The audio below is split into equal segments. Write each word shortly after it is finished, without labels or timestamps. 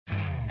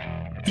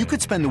You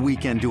could spend the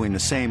weekend doing the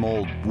same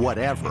old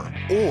whatever,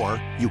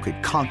 or you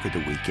could conquer the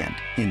weekend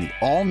in the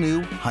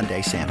all-new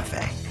Hyundai Santa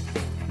Fe.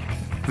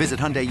 Visit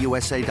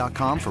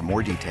HyundaiUSA.com for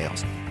more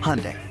details.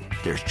 Hyundai,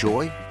 there's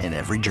joy in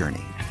every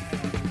journey.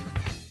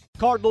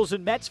 Cardinals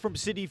and Mets from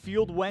Citi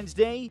Field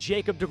Wednesday.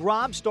 Jacob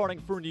deGrom starting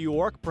for New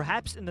York,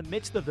 perhaps in the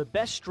midst of the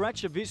best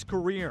stretch of his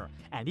career.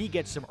 And he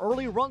gets some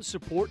early run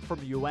support from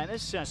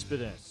Yoenis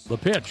Cespedes. The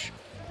pitch.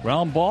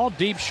 Ground ball,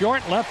 deep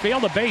short, left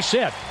field, a base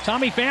hit.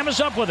 Tommy Pham is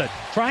up with it,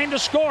 trying to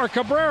score.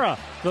 Cabrera.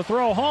 The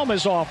throw home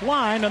is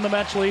offline, and the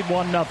Mets lead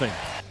 1-0.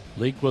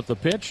 Leake with the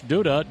pitch.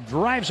 Duda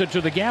drives it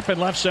to the gap in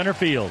left center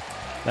field.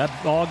 That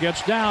ball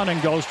gets down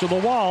and goes to the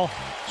wall.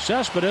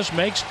 Cespedes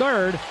makes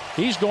third.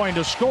 He's going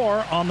to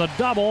score on the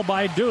double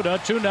by Duda.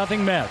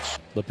 2-0 Mets.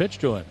 The pitch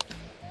to him.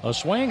 A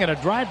swing and a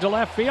drive to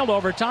left field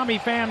over Tommy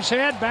Pham's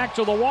head. Back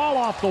to the wall,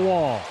 off the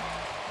wall.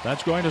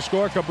 That's going to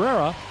score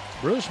Cabrera.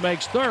 Bruce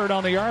makes third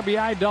on the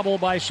RBI double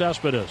by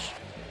Cespedes.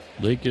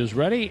 Leake is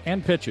ready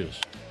and pitches.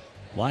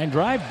 Line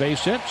drive,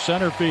 base hit,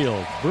 center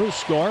field. Bruce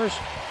scores.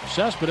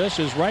 Cespedes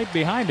is right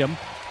behind him.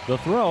 The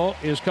throw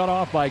is cut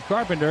off by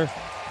Carpenter.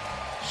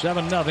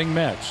 7-0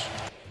 Mets.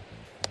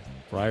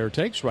 Fryer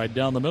takes right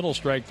down the middle,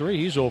 strike three.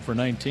 He's 0 for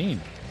 19.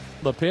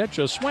 The pitch,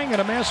 a swing and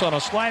a miss on a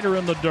slider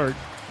in the dirt.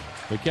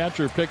 The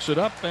catcher picks it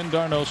up, and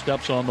d'Arnaud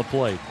steps on the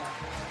plate.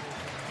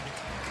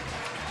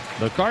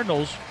 The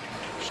Cardinals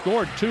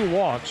scored 2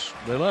 walks.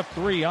 They left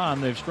 3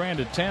 on. They've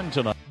stranded 10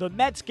 tonight. The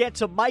Mets get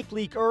to Mike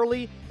Leake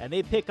early, and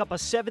they pick up a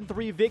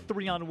 7-3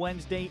 victory on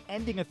Wednesday,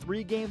 ending a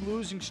 3-game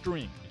losing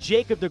streak.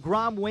 Jacob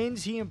deGrom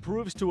wins. He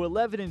improves to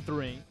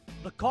 11-3.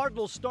 The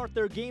Cardinals start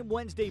their game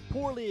Wednesday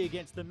poorly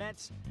against the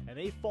Mets, and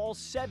they fall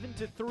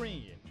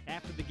 7-3.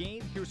 After the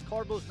game, here's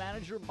Cardinals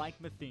manager Mike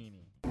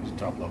Matheny. He's a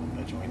top-level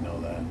pitcher. We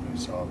know that. We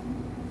saw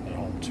at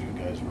home, too.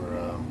 Guys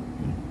were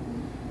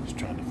just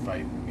trying to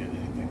fight and get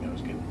anything that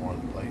was getting more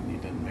on the plate, and he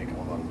didn't make a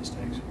whole lot of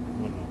mistakes.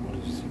 What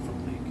did you see from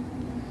Leake?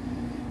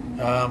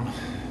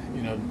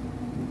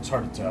 It's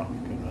hard to tell.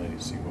 Couldn't really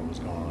see what was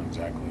going on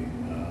exactly.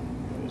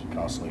 It was a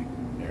costly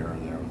error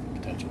there with a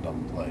potential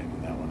double play.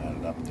 When that one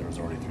added up, there was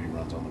already 3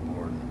 runs on the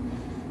board. And,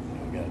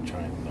 we got to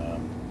try and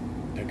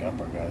pick up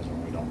our guys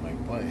when we don't make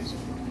plays.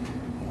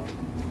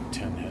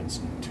 10 hits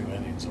in 2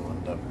 innings will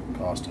end up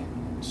costing.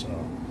 So,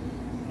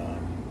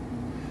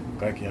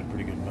 Geikie had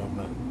pretty good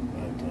movement,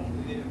 but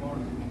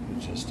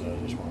it's just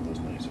one of those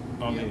nights.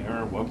 On the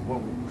error, what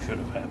should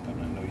have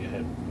happened? I know you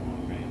had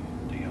Wong and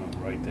DeYoung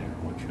right there.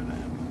 What should have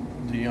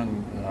happened?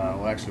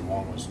 DeYoung, actually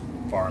Wong was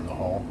far in the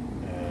hole,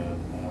 and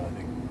I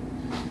think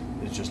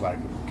it's just lack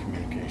of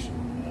communication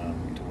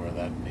to where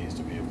that needs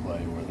to be a play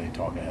where they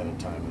talk ahead of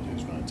time of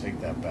who's going to take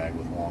that bag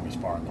with Wong as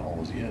far in the hole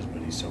as he is,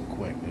 but he's so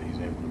quick that he's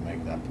able to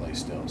make that play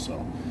still. So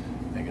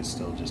I think it's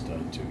still just 2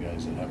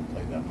 guys that haven't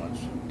played that much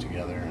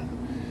together, and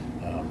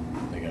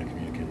they got to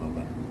communicate a little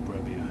better.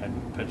 Brebbia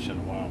hadn't pitched in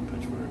a while,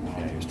 pitched very well.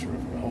 Yeah, he was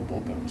terrific. The whole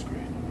bullpen was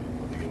great.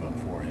 They gave up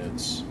 4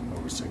 hits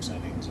over 6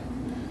 innings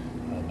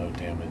and no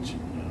damage.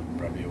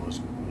 Brebbia was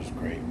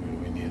great.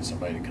 We needed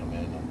somebody to come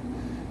in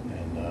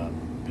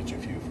and pitch a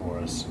few for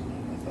us.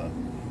 And I thought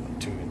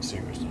 2 and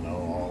Seegers to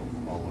know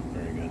all looked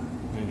very good.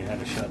 And you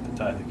had a shot to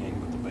tie the game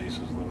with the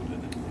bases loaded.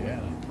 Yeah,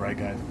 bright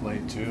guy at the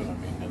plate too. I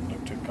mean, and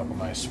Luke took a couple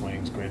nice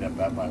swings. Great at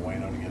bat by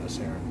Waino to get us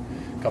there.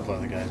 And a couple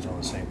other guys doing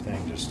the same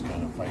thing, just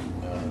kind of fighting,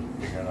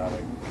 figuring out how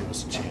to give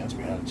us a chance.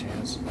 We had a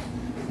chance.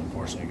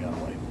 Unfortunately, got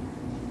away.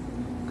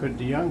 Could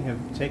DeYoung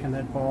have taken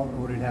that ball,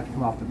 or would it have to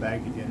come off the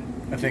bag to get it?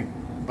 I think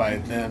by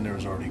then there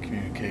was already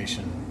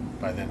communication.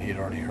 By then he had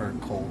already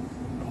heard Colton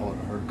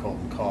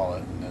call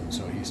it, and then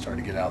so he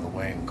started to get out of the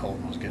way, and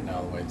Colton was getting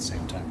out of the way at the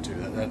same time too.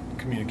 That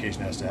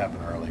communication has to happen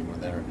early, where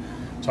they're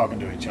talking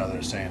to each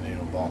other, saying,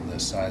 ball on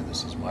this side,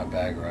 this is my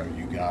bag, or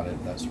you got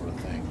it, that sort of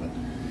thing.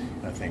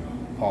 But I think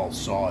Paul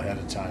saw ahead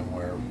of time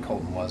where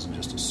Colton wasn't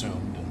just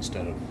assumed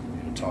instead of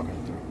talking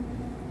it through.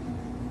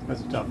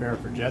 That's a tough error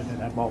for Jed.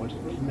 That ball was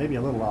maybe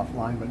a little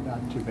offline, but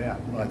not too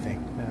bad. Well, I think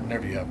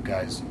whenever you have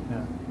guys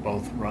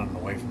both running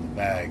away from the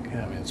bag,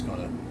 I mean, it's going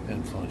to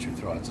influence your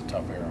throw. It's a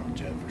tough error on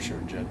Jed for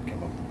sure. Jed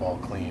came up with the ball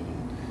clean,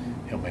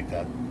 and he'll make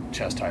that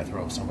chest-high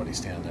throw if somebody's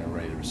standing there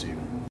ready to receive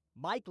it.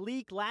 Mike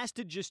Leake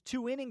lasted just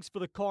 2 innings for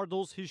the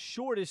Cardinals, his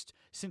shortest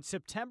since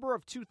September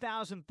of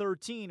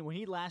 2013, when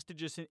he lasted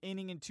just an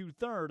inning and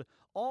 2/3,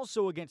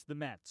 also against the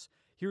Mets.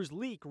 Here's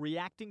Leake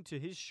reacting to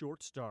his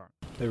short start.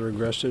 They were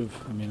aggressive.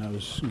 I mean, I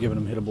was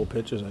giving them hittable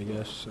pitches, I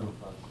guess. So.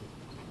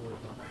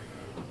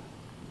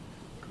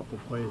 A couple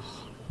plays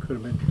could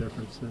have made the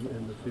difference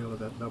in the field if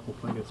that double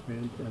play gets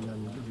made, and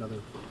then another,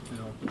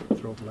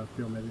 throw from left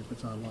field, maybe if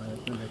it's on line,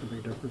 it can make a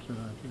big difference or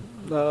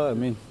not. I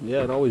mean,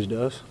 yeah, it always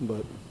does,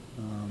 but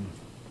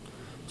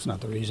it's not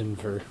the reason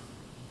for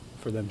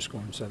them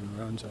scoring 7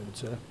 runs, I would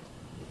say.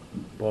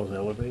 Ball's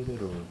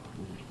elevated, or?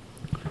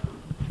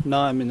 No,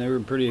 I mean, they were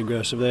pretty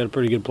aggressive. They had a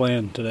pretty good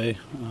plan today,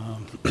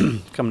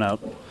 coming out,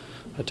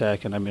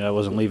 attacking. I mean, I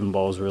wasn't leaving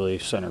balls really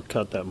center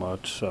cut that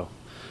much, so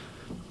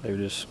they were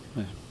just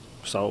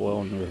saw it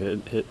well,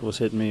 and hit was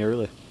hitting me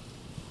early.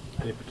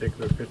 any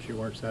particular pitch you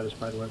weren't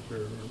satisfied with,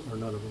 or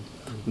none of them?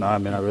 No, I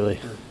mean, I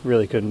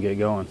really couldn't get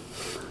going.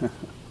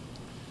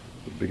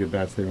 Big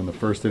at-bats there in the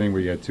first inning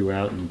where you had 2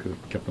 out and could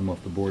have kept them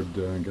off the board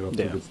and get off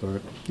to a good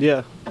start.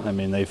 Yeah, I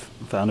mean, they've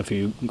found a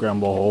few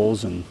ground ball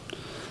holes, and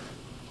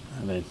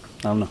I mean,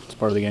 I don't know, it's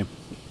part of the game.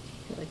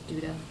 I feel like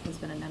Duda has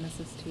been a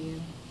nemesis to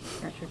you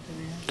throughout your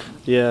career.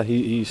 Yeah,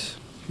 he's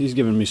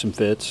given me some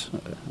fits,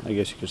 I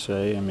guess you could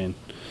say. I mean,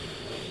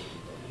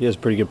 he has a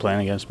pretty good plan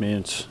against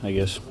me. I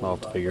guess I'll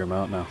have to figure him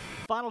out now.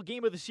 Final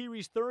game of the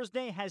series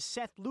Thursday has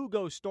Seth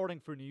Lugo starting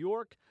for New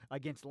York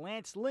against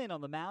Lance Lynn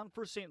on the mound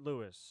for St.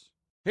 Louis.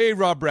 Hey,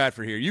 Rob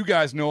Bradford here. You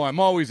guys know I'm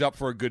always up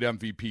for a good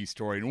MVP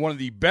story, and one of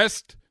the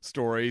best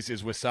stories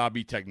is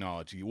Wasabi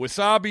Technology.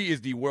 Wasabi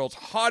is the world's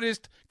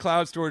hottest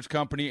cloud storage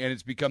company, and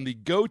it's become the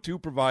go-to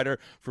provider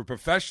for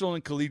professional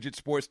and collegiate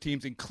sports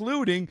teams,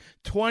 including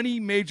 20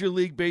 Major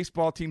League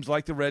Baseball teams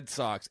like the Red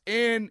Sox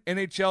and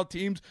NHL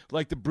teams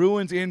like the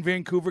Bruins and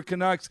Vancouver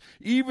Canucks.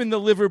 Even the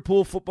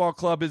Liverpool Football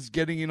Club is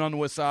getting in on the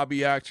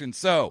Wasabi action.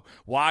 So,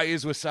 why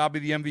is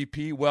Wasabi the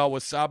MVP? Well,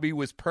 Wasabi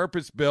was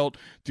purpose-built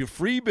to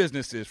free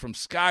businesses from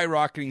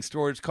skyrocketing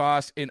storage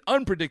costs and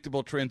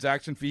unpredictable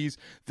transaction fees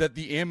that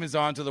the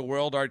Amazons of the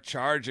world are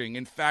charging.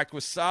 In fact,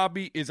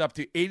 Wasabi is up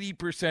to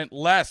 80%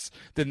 less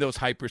than those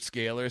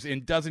hyperscalers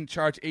and doesn't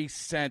charge a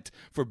cent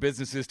for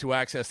businesses to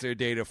access their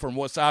data. From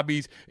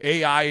Wasabi's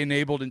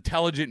AI-enabled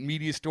intelligent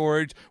media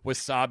storage,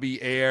 Wasabi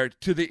Air,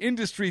 to the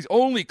industry's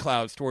only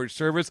cloud storage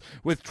service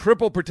with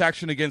triple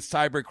protection against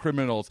cyber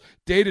criminals,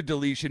 data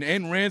deletion,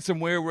 and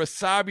ransomware,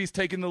 Wasabi's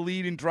taken the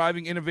lead in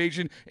driving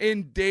innovation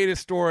in data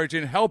storage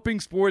and helping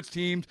sports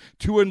teams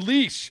to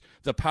unleash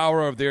the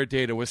power of their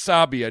data.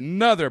 Wasabi,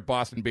 another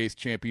Boston-based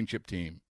championship team.